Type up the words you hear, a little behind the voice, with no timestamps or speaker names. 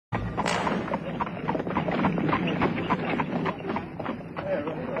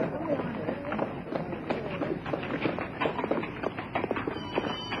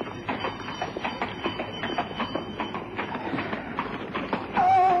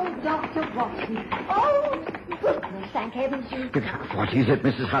Dr. Watson. Oh, goodness, thank heavens you... What is it,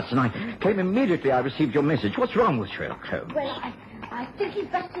 Mrs. Hudson? I came immediately I received your message. What's wrong with Sherlock Holmes? Well, I think he's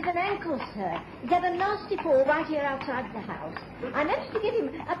busted an ankle, sir. He's had a nasty fall right here outside the house. I managed to get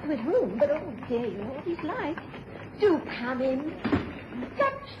him up to his room, but oh dear, you know what he's like. Do come in.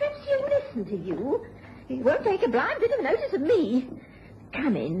 Perhaps he'll listen to you. He won't take a blind bit of notice of me.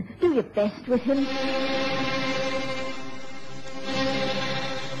 Come in. Do your best with him.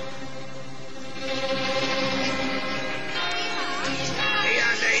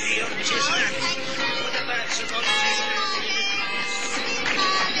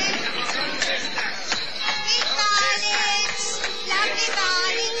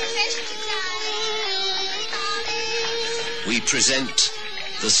 We present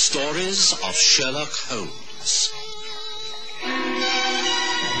the stories of Sherlock Holmes.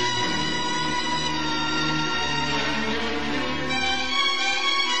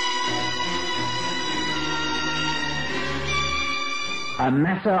 A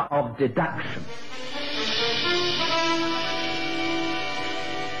matter of deduction.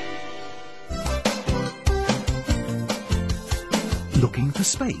 Looking for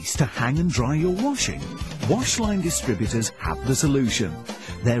space to hang and dry your washing? Washline distributors have the solution.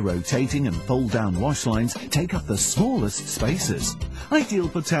 Their rotating and fold-down wash lines take up the smallest spaces. Ideal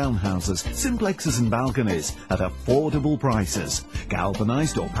for townhouses, simplexes and balconies at affordable prices.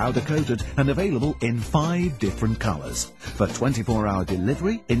 Galvanized or powder-coated and available in 5 different colours. For 24-hour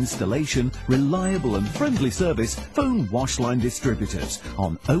delivery, installation, reliable and friendly service, phone Washline distributors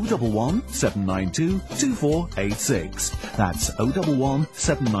on 011 792 2486. That's 011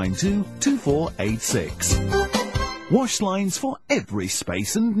 792 2486. Wash lines for every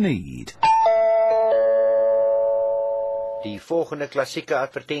space and need. Die volgende klassieke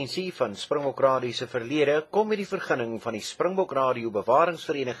advertensie van Springbok Radio se verlede kom met die vergunning van die Springbok Radio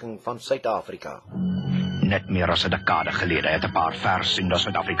Bewaringsvereniging van Suid-Afrika. Net meer as 'n dekade gelede het 'n paar versiende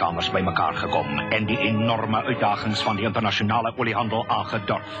Suid-Afrikaners bymekaar gekom en die enorme uitdagings van die internasionale oliehandel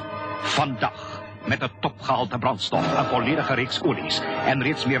aangedurf. Vandag met 'n topgehalte brandstof, 'n volledige reeks olies en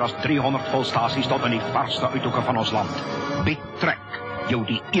reeds meer as 300 volstasies tot in die verste uithoeke van ons land. Bied Trek jou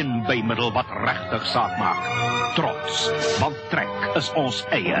die een bymiddel wat regtig saak maak. Trots, want Trek is ons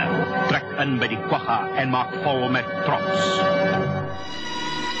eie. Trek in by die kwagga en maak vol met trots.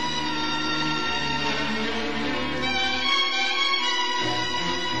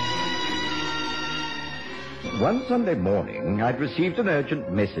 One Sunday morning, I'd received an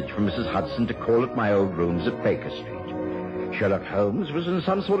urgent message from Mrs. Hudson to call at my old rooms at Baker Street. Sherlock Holmes was in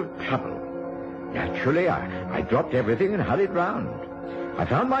some sort of trouble. Naturally, I dropped everything and hurried round. I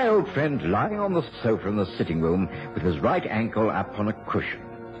found my old friend lying on the sofa in the sitting room with his right ankle up on a cushion.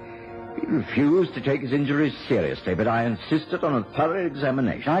 He refused to take his injuries seriously, but I insisted on a thorough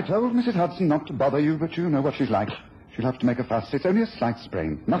examination. I told Mrs. Hudson not to bother you, but you know what she's like. She'll have to make a fuss. It's only a slight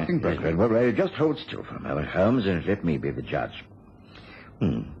sprain. Nothing broken. Well, just hold still for a moment, Holmes, and let me be the judge.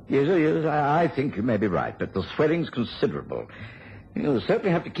 Yes, I think you may be right, but the swelling's considerable. You'll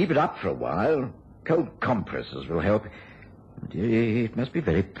certainly have to keep it up for a while. Cold compresses will help. It must be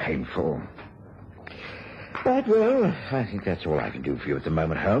very painful. Right, well, I think that's all I can do for you at the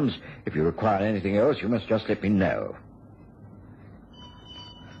moment, Holmes. If you require anything else, you must just let me know.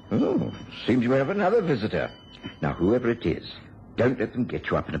 Oh, seems we have another visitor. Now, whoever it is, don't let them get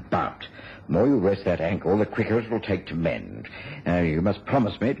you up and about. The more you rest that ankle, the quicker it will take to mend. Now, you must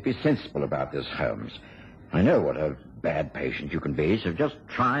promise me to be sensible about this, Holmes. I know what a bad patient you can be, so just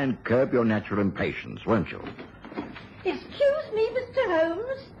try and curb your natural impatience, won't you? Excuse me, Mr.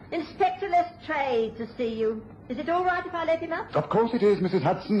 Holmes. Inspector Lestrade to see you. Is it all right if I let him up? Of course it is, Mrs.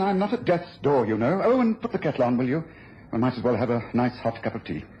 Hudson. I'm not at death's door, you know. Oh, and put the kettle on, will you? I might as well have a nice hot cup of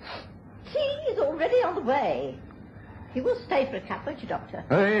tea. Tea is already on the way. You will stay for a cup, won't you, Doctor?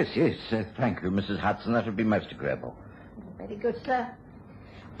 Oh, yes. Thank you, Mrs. Hudson. That would be most agreeable. Very good, sir.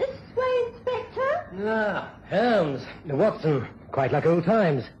 This way, Inspector. Holmes, Watson, quite like old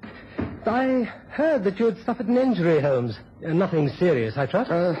times. I heard that you had suffered an injury, Holmes. Nothing serious, I trust?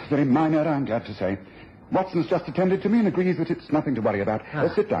 Very minor, I'm glad to say. Watson's just attended to me and agrees that it's nothing to worry about.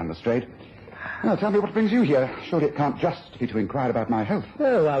 Sit down, Lestrade. Now, tell me what brings you here. Surely it can't just be to inquire about my health.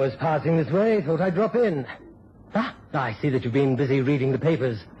 Oh, I was passing this way. Thought I'd drop in. I see that you've been busy reading the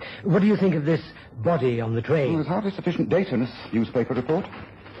papers. What do you think of this body on the train? Well, there's hardly sufficient data in this newspaper report.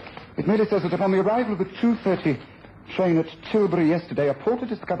 It merely says that upon the arrival of the 2:30 train at Tilbury yesterday, a porter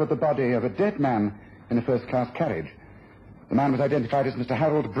discovered the body of a dead man in a first-class carriage. The man was identified as Mr.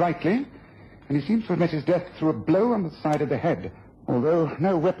 Harold Brightly, and he seems to have met his death through a blow on the side of the head, although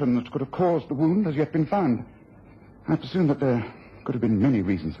no weapon that could have caused the wound has yet been found. I presume that there Could have been many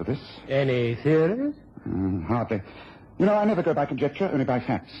reasons for this. Any theories? Hardly. You know, I never go by conjecture, only by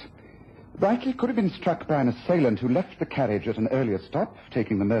facts. Brightly could have been struck by an assailant who left the carriage at an earlier stop,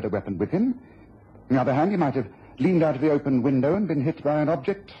 taking the murder weapon with him. On the other hand, he might have leaned out of the open window and been hit by an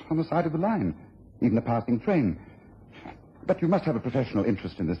object on the side of the line, even a passing train. But you must have a professional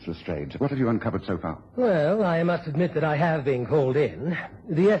interest in this, Lestrade. What have you uncovered so far? Well, I must admit that I have been called in.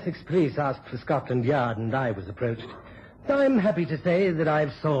 The Essex police asked for Scotland Yard, and I was approached. I'm happy to say that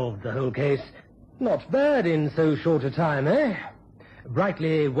I've solved the whole case. Not bad in so short a time, eh?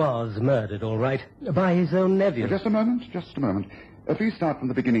 Brightly was murdered, all right, by his own nephew. Just a moment. Please start from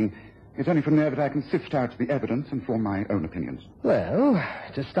the beginning. It's only from there that I can sift out the evidence and form my own opinions. Well,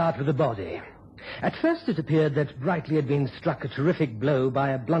 to start with the body. At first it appeared that Brightly had been struck a terrific blow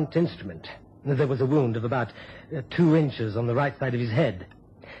by a blunt instrument. There was a wound of about 2 inches on the right side of his head.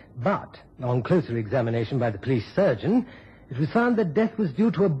 But, on closer examination by the police surgeon, it was found that death was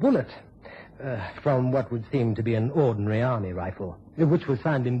due to a bullet from what would seem to be an ordinary army rifle, which was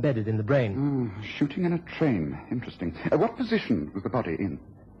found embedded in the brain. Shooting in a train. Interesting. What position was the body in?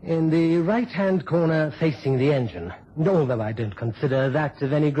 In the right-hand corner facing the engine, although I don't consider that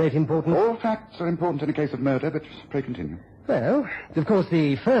of any great importance. All facts are important in a case of murder, but pray continue. Well, of course,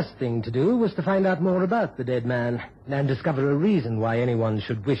 the first thing to do was to find out more about the dead man and discover a reason why anyone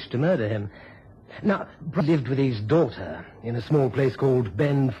should wish to murder him. Now, Brightly lived with his daughter in a small place called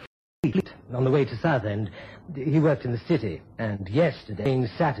Ben Fleet on the way to Southend. He worked in the city, and yesterday, being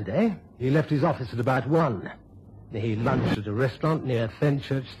Saturday, he left his office at about 1. He lunched at a restaurant near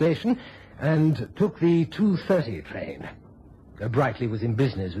Fenchurch Station and took the 2:30 train. Brightly was in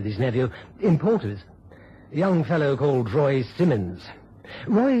business with his nephew, importers, a young fellow called Roy Simmons.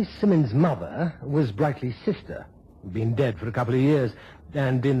 Roy Simmons' mother was Brightly's sister, been dead for a couple of years,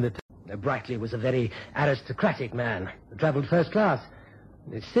 and in the Brightly was a very aristocratic man, travelled first class.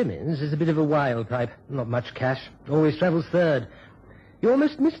 Simmons is a bit of a wild type, not much cash, always travels third. He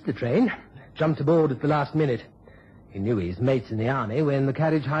almost missed the train, jumped aboard at the last minute. He knew his mates in the army were in the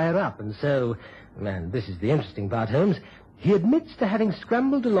carriage higher up, and so, and this is the interesting part, Holmes, he admits to having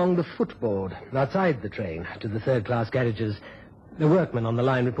scrambled along the footboard outside the train to the third-class carriages. The workman on the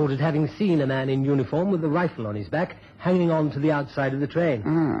line reported having seen a man in uniform with a rifle on his back hanging on to the outside of the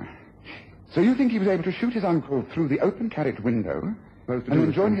train. So you think he was able to shoot his uncle through the open carriage window and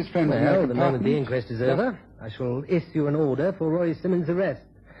then join his friends in their compartment? Well, the moment the inquest is over, I shall issue an order for Roy Simmons' arrest.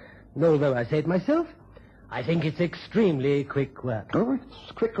 And although I say it myself, I think it's extremely quick work. Oh,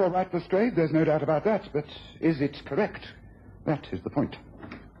 it's quick all right, Lestrade. There's no doubt about that. But is it correct? That is the point.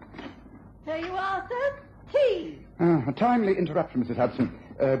 Here you are, sir. Tea. A timely interruption, Mrs. Hudson.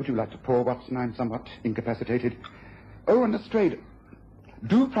 Would you like to pour, Watson? I'm somewhat incapacitated. Oh, and Lestrade,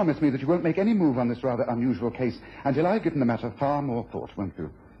 do promise me that you won't make any move on this rather unusual case until I've given the matter far more thought, won't you?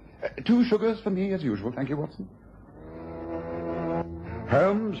 2 sugars for me, as usual. Thank you, Watson.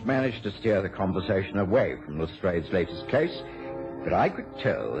 Holmes managed to steer the conversation away from Lestrade's latest case, but I could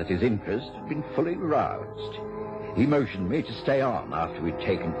tell that his interest had been fully roused. He motioned me to stay on after we'd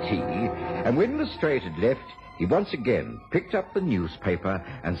taken tea, and when Lestrade had left, he once again picked up the newspaper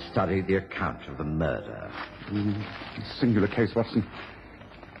and studied the account of the murder. Singular case, Watson.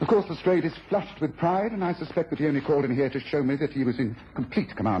 Of course, Lestrade is flushed with pride, and I suspect that he only called in here to show me that he was in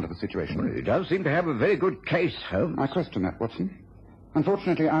complete command of the situation. Well, he does seem to have a very good case, Holmes. I question that, Watson.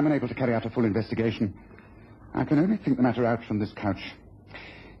 Unfortunately, I'm unable to carry out a full investigation. I can only think the matter out from this couch.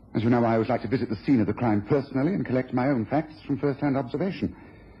 As you know, I always like to visit the scene of the crime personally and collect my own facts from first-hand observation.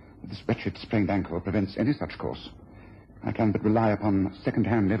 But this wretched sprained ankle prevents any such course. I can but rely upon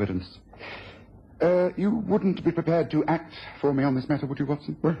second-hand evidence. You wouldn't be prepared to act for me on this matter, would you,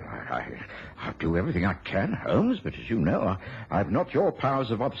 Watson? Well, I'll do everything I can, Holmes, but as you know, I've not your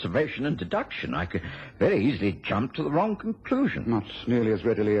powers of observation and deduction. I could very easily jump to the wrong conclusion. Not nearly as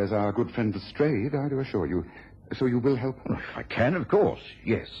readily as our good friend Lestrade, I do assure you. So you will help? Well, if I can, of course,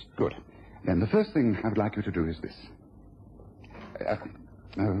 yes. Good. Then the first thing I would like you to do is this.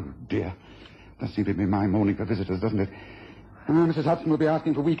 Oh, dear. Does seem to be my morning for visitors, doesn't it? Mrs. Hudson will be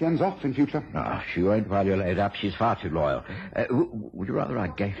asking for weekends off in future. Oh, she won't while you're laid up. She's far too loyal. Would you rather I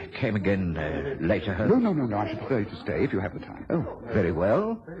came again later, Holmes? No. I should prefer you to stay if you have the time. Oh, very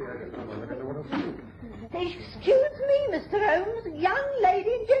well. Excuse me, Mr. Holmes. Young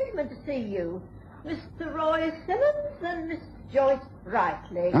lady and gentleman to see you. Mr. Roy Simmons and Miss Joyce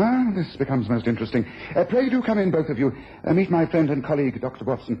Brightly. This becomes most interesting. Pray do come in, both of you. Meet my friend and colleague, Dr.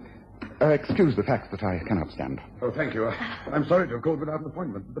 Watson. Excuse the fact that I cannot stand. Oh, thank you. I'm sorry to have called without an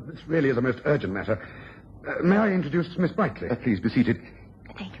appointment, but this really is a most urgent matter. May I introduce Miss Brightly? Please be seated.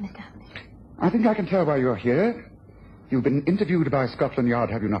 Thank you, Mr. Holmes. I think I can tell why you're here. You've been interviewed by Scotland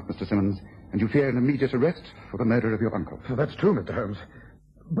Yard, have you not, Mr. Simmons? And you fear an immediate arrest for the murder of your uncle. Oh, that's true, Mr. Holmes.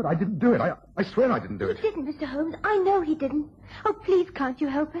 But I didn't do it. I swear I didn't do it. He didn't, Mr. Holmes. I know he didn't. Oh, please, can't you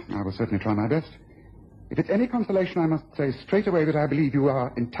help us? I will certainly try my best. If it's any consolation, I must say straight away that I believe you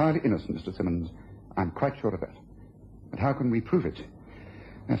are entirely innocent, Mr. Simmons. I'm quite sure of that. But how can we prove it?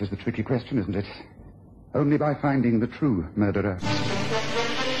 That is the tricky question, isn't it? Only by finding the true murderer.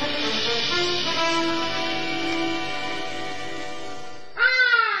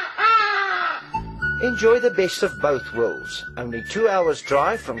 Enjoy the best of both worlds. Only 2 hours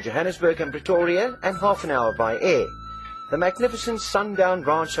drive from Johannesburg and Pretoria and half an hour by air. The magnificent Sundown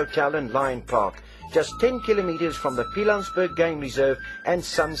Ranch Hotel and Lion Park, just 10 kilometers from the Pilansberg Game Reserve and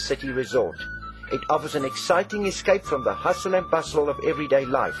Sun City Resort. It offers an exciting escape from the hustle and bustle of everyday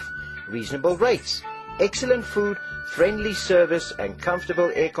life. Reasonable rates, excellent food, friendly service and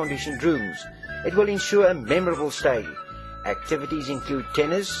comfortable air-conditioned rooms. It will ensure a memorable stay. Activities include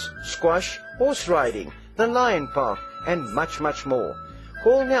tennis, squash, horse riding, the Lion Park, and much, much more.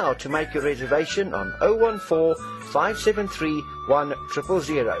 Call now to make your reservation on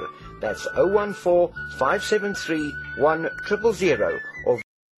 014-573-1000. That's 014-573-1000. Or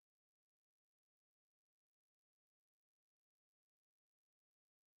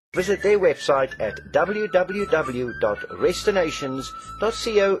visit their website at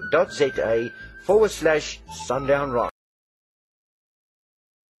www.restinations.co.za/Sundown Ranch.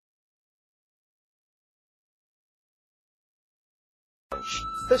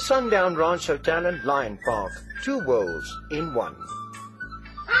 The Sundown Ranch Hotel and Lion Park. 2 worlds in one.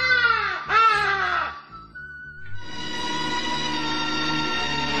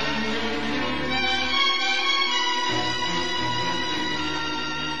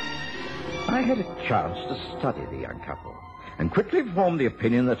 I had a chance to study the young couple and quickly formed the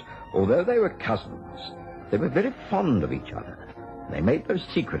opinion that although they were cousins, they were very fond of each other. They made no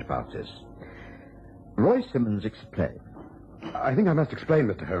secret about this. Roy Simmons explained. I think I must explain,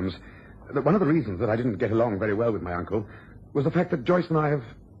 Mr. Holmes, that one of the reasons that I didn't get along very well with my uncle was the fact that Joyce and I have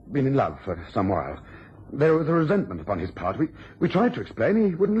been in love for some while. There was a resentment upon his part. We tried to explain.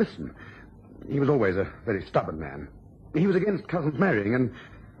 He wouldn't listen. He was always a very stubborn man. He was against cousins marrying, and,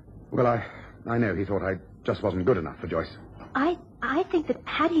 well, I know he thought I just wasn't good enough for Joyce. I think that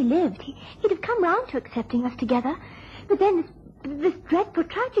had he lived, he'd have come round to accepting us together. But then this dreadful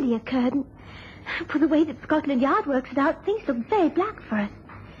tragedy occurred, and for the way that Scotland Yard works it out, things look very black for us.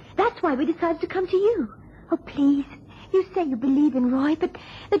 That's why we decided to come to you. Oh, please. You say you believe in Roy, but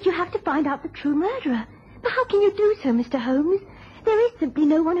that you have to find out the true murderer. But how can you do so, Mr. Holmes? There is simply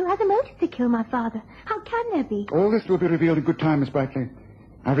no one who has a motive to kill my father. How can there be? All this will be revealed in good time, Miss Brightly.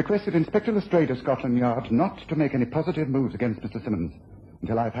 I've requested Inspector Lestrade of Scotland Yard not to make any positive moves against Mr. Simmons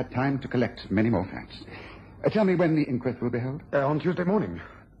until I've had time to collect many more facts. Tell me when the inquest will be held. On Tuesday morning.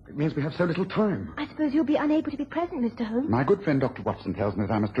 It means we have so little time. I suppose you'll be unable to be present, Mr. Holmes. My good friend Dr. Watson tells me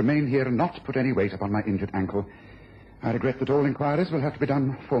that I must remain here and not put any weight upon my injured ankle. I regret that all inquiries will have to be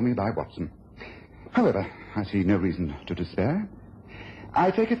done for me by Watson. However, I see no reason to despair.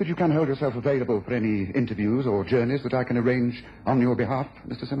 I take it that you can hold yourself available for any interviews or journeys that I can arrange on your behalf,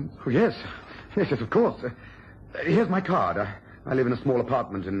 Mr. Simmons? Oh, yes. Yes, of course. Here's my card. I live in a small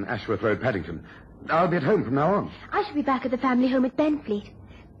apartment in Ashworth Road, Paddington. I'll be at home from now on. I shall be back at the family home at Benfleet.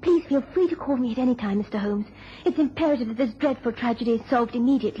 Please feel free to call me at any time, Mr. Holmes. It's imperative that this dreadful tragedy is solved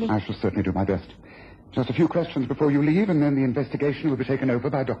immediately. I shall certainly do my best. Just a few questions before you leave, and then the investigation will be taken over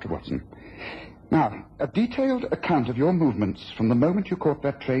by Dr. Watson. Now, a detailed account of your movements from the moment you caught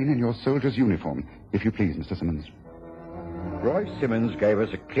that train in your soldier's uniform, if you please, Mr. Simmons. Roy Simmons gave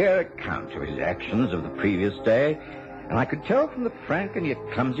us a clear account of his actions of the previous day, and I could tell from the frank and yet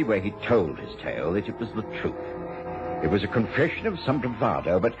clumsy way he told his tale that it was the truth. It was a confession of some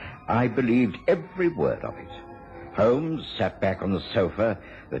bravado, but I believed every word of it. Holmes sat back on the sofa,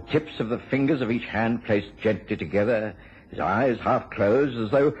 the tips of the fingers of each hand placed gently together, his eyes half closed as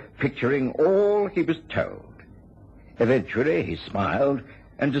though picturing all he was told. Eventually he smiled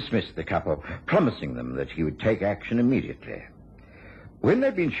and dismissed the couple, promising them that he would take action immediately. When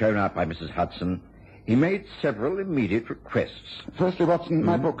they'd been shown out by Mrs. Hudson, he made several immediate requests. Firstly, Watson,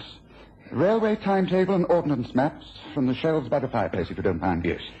 my books. Railway timetable and ordnance maps from the shelves by the fireplace, if you don't mind.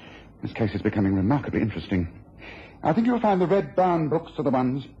 Yes. This case is becoming remarkably interesting. I think you'll find the red bound books are the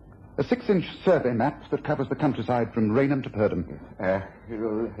ones. A 6-inch survey map that covers the countryside from Raynham to Purdham.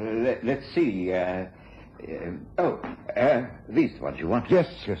 Let's see. These the ones you want? Yes,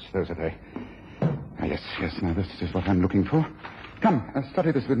 those are they. Yes. Now, this is what I'm looking for. Come,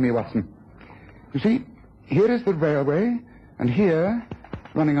 study this with me, Watson. You see, here is the railway, and here,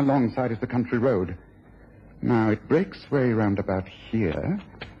 running alongside, is the country road. Now, it breaks way round about here,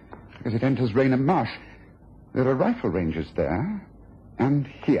 because it enters Raynham Marsh. There are rifle ranges there, and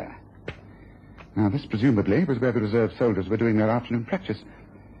here. Now, this presumably was where the reserve soldiers were doing their afternoon practice.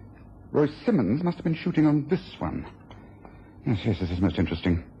 Royce Simmons must have been shooting on this one. Yes, this is most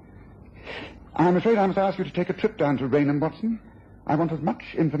interesting. I'm afraid I must ask you to take a trip down to Raynham, Watson. I want as much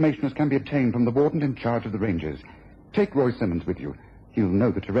information as can be obtained from the warden in charge of the Rangers. Take Roy Simmons with you. He'll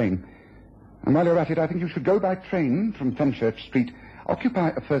know the terrain. And while you're at it, I think you should go by train from Fenchurch Street, occupy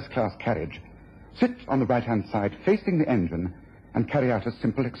a first-class carriage, sit on the right-hand side facing the engine, and carry out a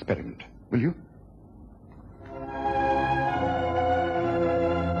simple experiment. Will you?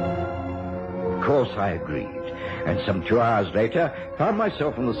 Of course I agreed, and some 2 hours later found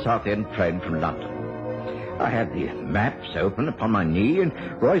myself on the South End train from London. I had the maps open upon my knee, and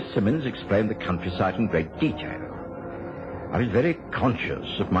Roy Simmons explained the countryside in great detail. I was very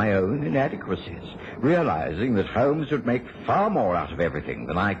conscious of my own inadequacies, realizing that Holmes would make far more out of everything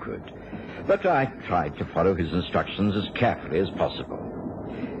than I could. But I tried to follow his instructions as carefully as possible.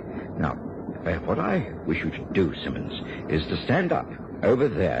 Now, what I wish you to do, Simmons, is to stand up over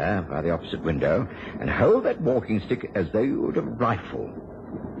there by the opposite window and hold that walking stick as though you would have a rifle.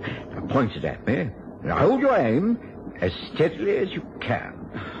 Now, point it at me. Now, hold your aim as steadily as you can.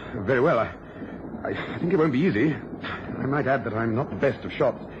 Very well. I think it won't be easy. I might add that I'm not the best of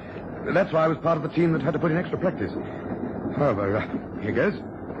shots. That's why I was part of the team that had to put in extra practice. However, here goes.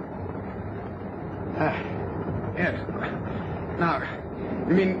 Yes. Now,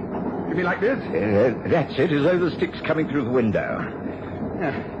 you mean like this? That's it, as though the stick's coming through the window.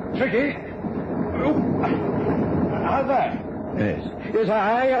 Tricky. Oh. How's that? Yes,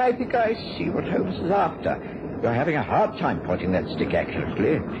 I think I see what Holmes is after. You're having a hard time pointing that stick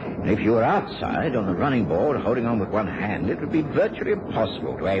accurately. And if you were outside on the running board, holding on with one hand, it would be virtually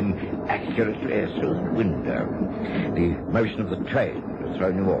impossible to aim accurately through the window. The motion of the train has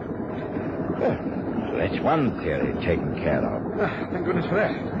thrown you off. Well, that's one theory taken care of. Thank goodness for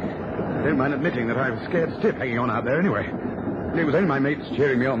that. I don't mind admitting that I was scared stiff hanging on out there anyway. It was only my mates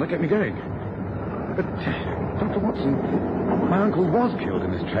cheering me on that kept me going. But, Dr. Watson, my uncle was killed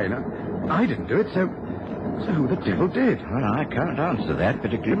in this train. I didn't do it, so who the devil did? Well, I can't answer that,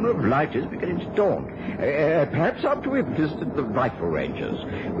 but a glimmer of light is beginning to dawn. Perhaps after we've visited the rifle ranges,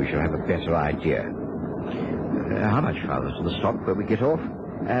 we shall have a better idea. How much farther to the stop where we get off?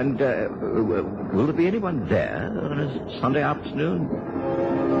 And will there be anyone there on a Sunday afternoon?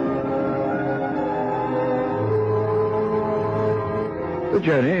 The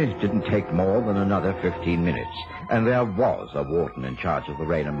journey didn't take more than another 15 minutes, and there was a warden in charge of the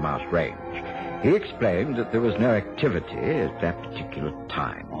Raynham Marsh Range. He explained that there was no activity at that particular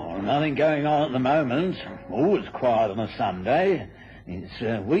time. Oh, nothing going on at the moment. Always quiet on a Sunday.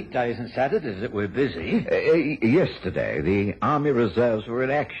 It's weekdays and Saturdays that we're busy. Yesterday, the Army Reserves were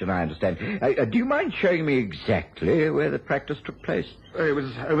in action, I understand. Do you mind showing me exactly where the practice took place? It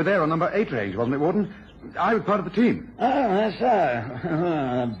was over there on number 8 range, wasn't it, Warden? I was part of the team. Oh, that's so.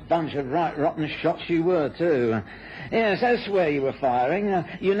 A bunch of right rotten shots you were, too. Yes, that's where you were firing.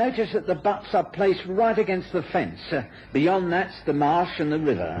 You notice that the butts are placed right against the fence. Beyond that's the marsh and the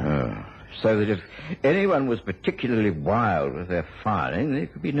river. So that if anyone was particularly wild with their firing, there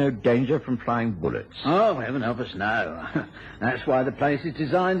could be no danger from flying bullets. Oh, heaven help us, no. That's why the place is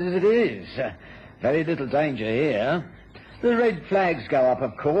designed as it is. Very little danger here. The red flags go up,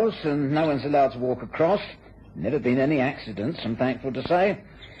 of course, and no one's allowed to walk across. Never been any accidents, I'm thankful to say.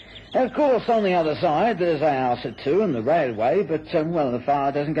 Of course, on the other side, there's a house or two and the railway, but, the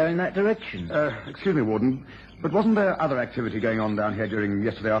fire doesn't go in that direction. Excuse me, Warden, but wasn't there other activity going on down here during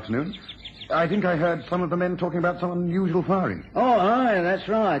yesterday afternoon? I think I heard some of the men talking about some unusual firing. Oh, aye, that's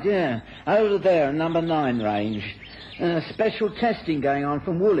right, yeah. Over there, number 9 range. Special testing going on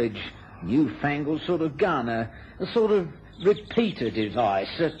from Woolwich. Newfangled sort of gun, a sort of repeater device.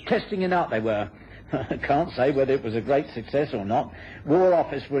 Testing it out, they were. I can't say whether it was a great success or not. War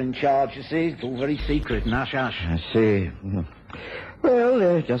Office were in charge, you see. It's all very secret and hush-hush. I see. Well,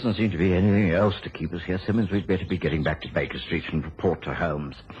 there doesn't seem to be anything else to keep us here, Simmons. We'd better be getting back to Baker Street and report to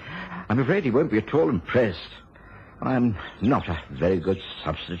Holmes. I'm afraid he won't be at all impressed. I'm not a very good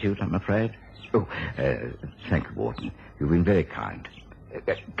substitute, I'm afraid. Oh, thank you, Warden. You've been very kind.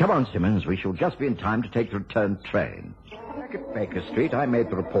 Come on, Simmons. We shall just be in time to take the return train. Back at Baker Street, I made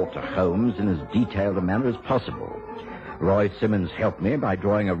the report to Holmes in as detailed a manner as possible. Roy Simmons helped me by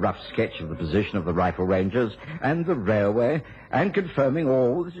drawing a rough sketch of the position of the rifle ranges and the railway and confirming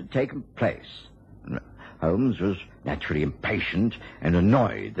all that had taken place. Holmes was naturally impatient and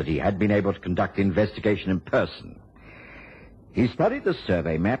annoyed that he had been able to conduct the investigation in person. He studied the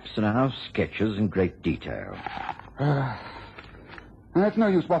survey maps and our sketches in great detail. It's no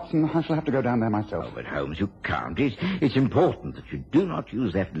use, Watson. I shall have to go down there myself. Oh, but Holmes, you can't. It's important that you do not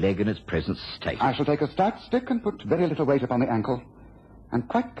use that leg in its present state. I shall take a stout stick and put very little weight upon the ankle. I'm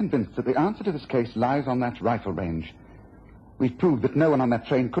quite convinced that the answer to this case lies on that rifle range. We've proved that no one on that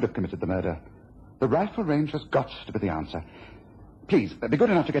train could have committed the murder. The rifle range has got to be the answer. Please, be good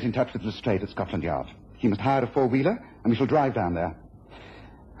enough to get in touch with Lestrade at Scotland Yard. He must hire a four-wheeler, and we shall drive down there.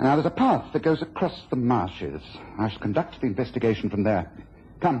 Now, there's a path that goes across the marshes. I shall conduct the investigation from there.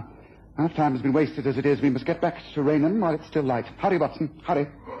 Come. Enough time has been wasted as it is. We must get back to Raynham while it's still light. Hurry, Watson, hurry.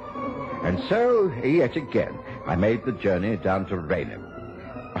 And so, yet again, I made the journey down to Raynham.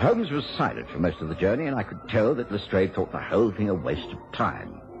 Holmes was silent for most of the journey, and I could tell that Lestrade thought the whole thing a waste of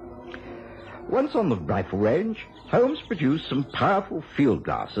time. Once on the rifle range, Holmes produced some powerful field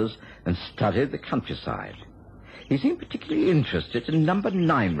glasses and studied the countryside. He seemed particularly interested in number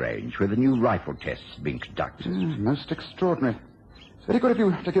 9 range, where the new rifle tests had been conducted. Most extraordinary. It's very good of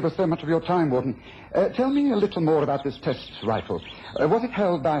you to give us so much of your time, Warden. Tell me a little more about this test rifle. Was it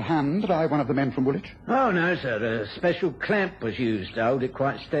held by hand by one of the men from Woolwich? Oh, no, sir. A special clamp was used to hold it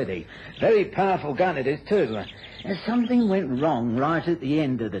quite steady. Very powerful gun it is, too. Something went wrong right at the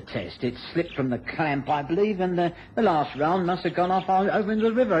end of the test. It slipped from the clamp, I believe, and the last round must have gone off over into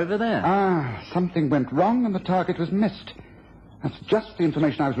the river over there. Ah, something went wrong and the target was missed. That's just the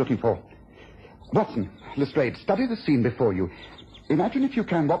information I was looking for. Watson, Lestrade, study the scene before you. Imagine, if you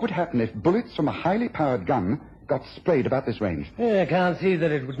can, what would happen if bullets from a highly powered gun got sprayed about this range. I can't see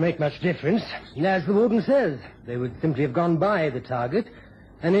that it would make much difference. As the warden says, they would simply have gone by the target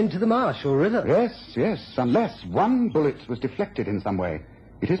and into the marsh or river. Yes, unless one bullet was deflected in some way.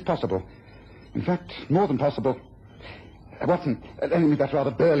 It is possible. In fact, more than possible. Watson, lend me that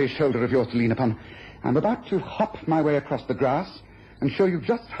rather burly shoulder of yours to lean upon. I'm about to hop my way across the grass and show you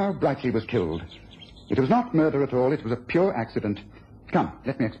just how Brightly was killed. It was not murder at all. It was a pure accident. Come,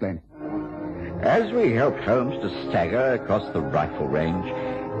 let me explain. As we helped Holmes to stagger across the rifle range,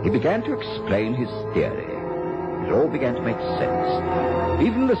 he began to explain his theory. It all began to make sense.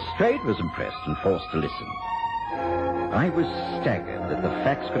 Even Lestrade was impressed and forced to listen. I was staggered that the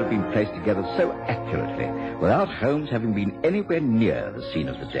facts could have been placed together so accurately without Holmes having been anywhere near the scene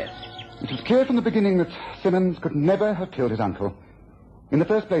of the death. It was clear from the beginning that Simmons could never have killed his uncle. In the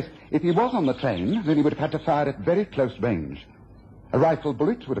first place, if he was on the train, then he would have had to fire at very close range. A rifle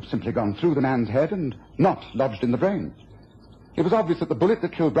bullet would have simply gone through the man's head and not lodged in the brain. It was obvious that the bullet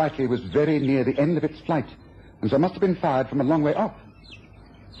that killed Brightly was very near the end of its flight, and so must have been fired from a long way off.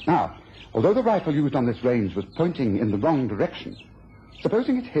 Now, although the rifle used on this range was pointing in the wrong direction,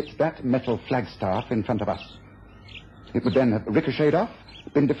 supposing it hit that metal flagstaff in front of us, it would then have ricocheted off,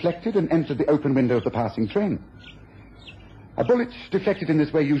 been deflected, and entered the open window of the passing train. A bullet deflected in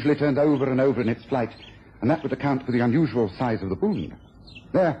this way usually turns over and over in its flight, and that would account for the unusual size of the wound.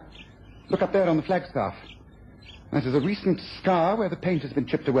 There, look up there on the flagstaff. That is a recent scar where the paint has been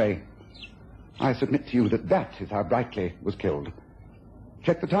chipped away. I submit to you that that is how Brightly was killed.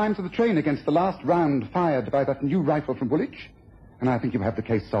 Check the times of the train against the last round fired by that new rifle from Woolwich, and I think you have the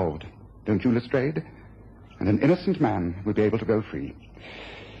case solved. Don't you, Lestrade? And an innocent man will be able to go free.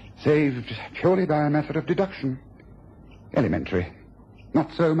 Saved purely by a method of deduction. Elementary.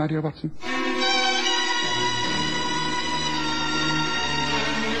 Not so, my dear Watson?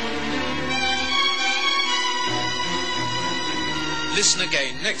 Listen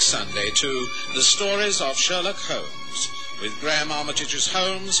again next Sunday to The Stories of Sherlock Holmes, with Graham Armitage as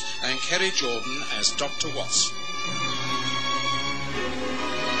Holmes and Kerry Jordan as Dr. Watson.